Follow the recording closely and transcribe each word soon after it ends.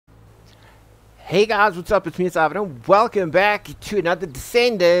Hey guys, what's up? It's me, Ivan, and welcome back to another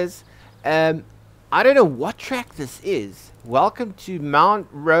Descenders. I don't know what track this is. Welcome to Mount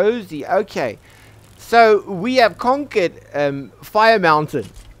Rosie. Okay, so we have conquered Fire Mountain.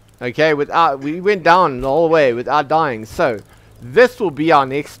 Okay, we went down the whole way without dying. So this will be our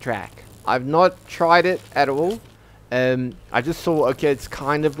next track. I've not tried it at all. I just saw, okay, it's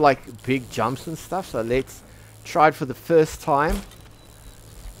kind of like big jumps and stuff. So let's try it for the first time.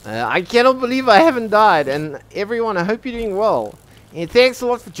 I cannot believe I haven't died, and everyone, I hope you're doing well, and thanks a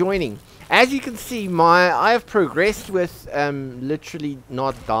lot for joining. As you can see, I have progressed with literally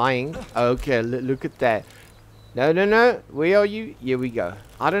not dying. Okay, look at that. No, where are you? Here we go.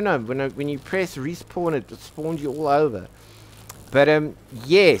 I don't know, when you press respawn, it spawns you all over. But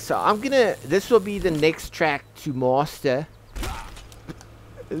yeah, so this will be the next track to master.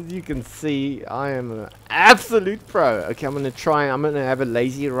 As you can see, I am an absolute pro. Okay, I'm gonna have a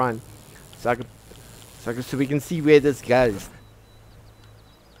lazy run, so we can see where this goes.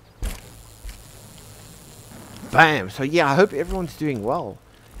 Bam! So yeah, I hope everyone's doing well,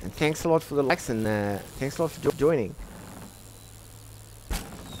 and thanks a lot for the likes and thanks a lot for joining.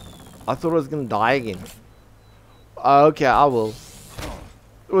 I thought I was gonna die again. Okay, I will.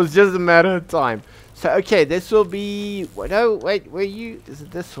 It was just a matter of time. So, okay, this will be... No, wait, where you... Is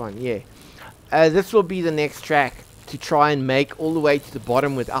it this one? Yeah. This will be the next track to try and make all the way to the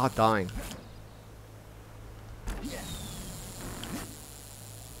bottom without dying.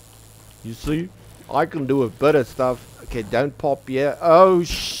 You see? I can do a bit of stuff. Okay, don't pop here. Oh,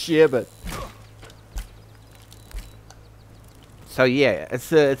 shit. So, yeah,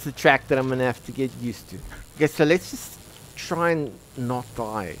 it's a track that I'm going to have to get used to. Okay, so let's just try and not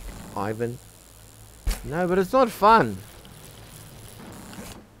die, Ivan. No, but it's not fun.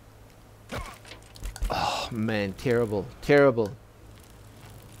 Oh, man. Terrible. Terrible.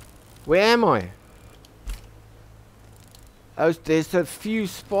 Where am I? Oh, there's a few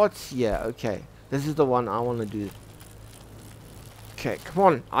spots here. Okay. This is the one I want to do. Okay, come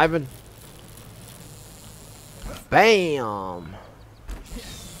on, Ivan. Bam!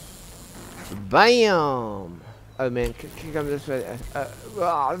 Bam! Oh, man. Can you come this way?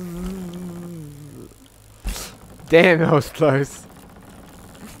 Damn, that was close.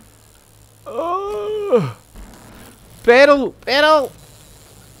 Oh. Battle!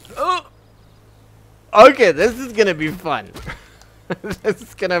 Oh. Okay, this is gonna be fun. This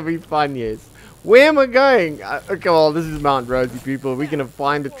is gonna be fun, yes. Where am I going? Okay, well, this is Mount Rosie, people. We're gonna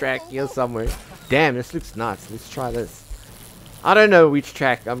find a track here somewhere. Damn, this looks nuts. Let's try this. I don't know which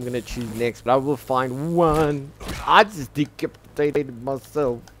track I'm gonna choose next, but I will find one. I just decapitated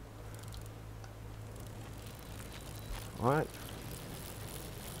myself. Alright.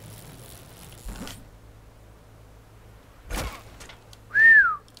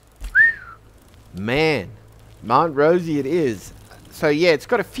 Man, Mount Rosie it is. So yeah, it's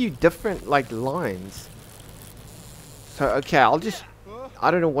got a few different like lines. So okay, I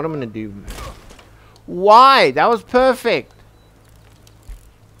don't know what I'm gonna do. Why? That was perfect.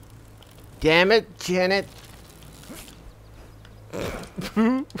 Damn it, Janet.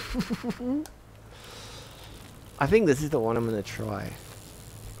 I think this is the one I'm gonna try.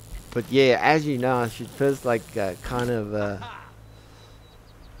 But yeah, as you know, I should first like kind of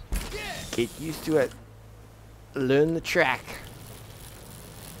get used to it, learn the track.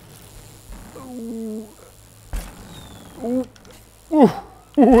 Ooh,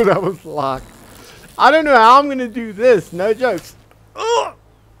 that was luck. I don't know how I'm gonna do this. No jokes. Ooh.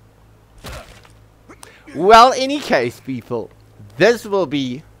 Well, any case, people, this will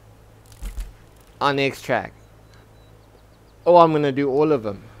be our next track. Oh, I'm gonna do all of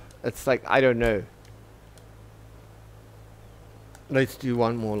them. It's like, I don't know. Let's do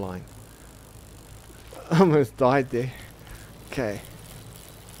one more line. I almost died there. Okay.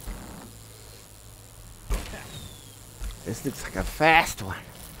 This looks like a fast one.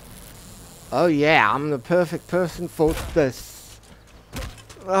 Oh yeah, I'm the perfect person for this.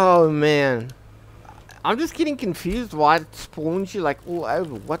 Oh man. I'm just getting confused why it spawns you like all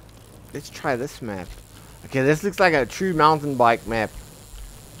over. What? Let's try this map. Okay, this looks like a true mountain bike map.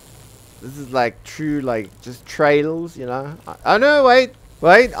 This is like true, like just trails, you know. Oh no, wait,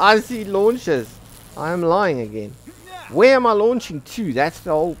 I see launches. I am lying again. Where am I launching to? That's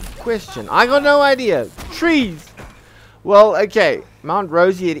the whole question. I got no idea. Trees. Well, okay, Mount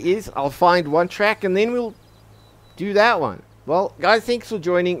Rosie it is. I'll find one track and then we'll do that one. Well, guys, thanks for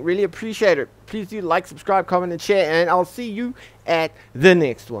joining. Really appreciate it. Please do like, subscribe, comment, and share, and I'll see you at the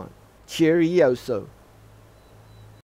next one. Cheerio.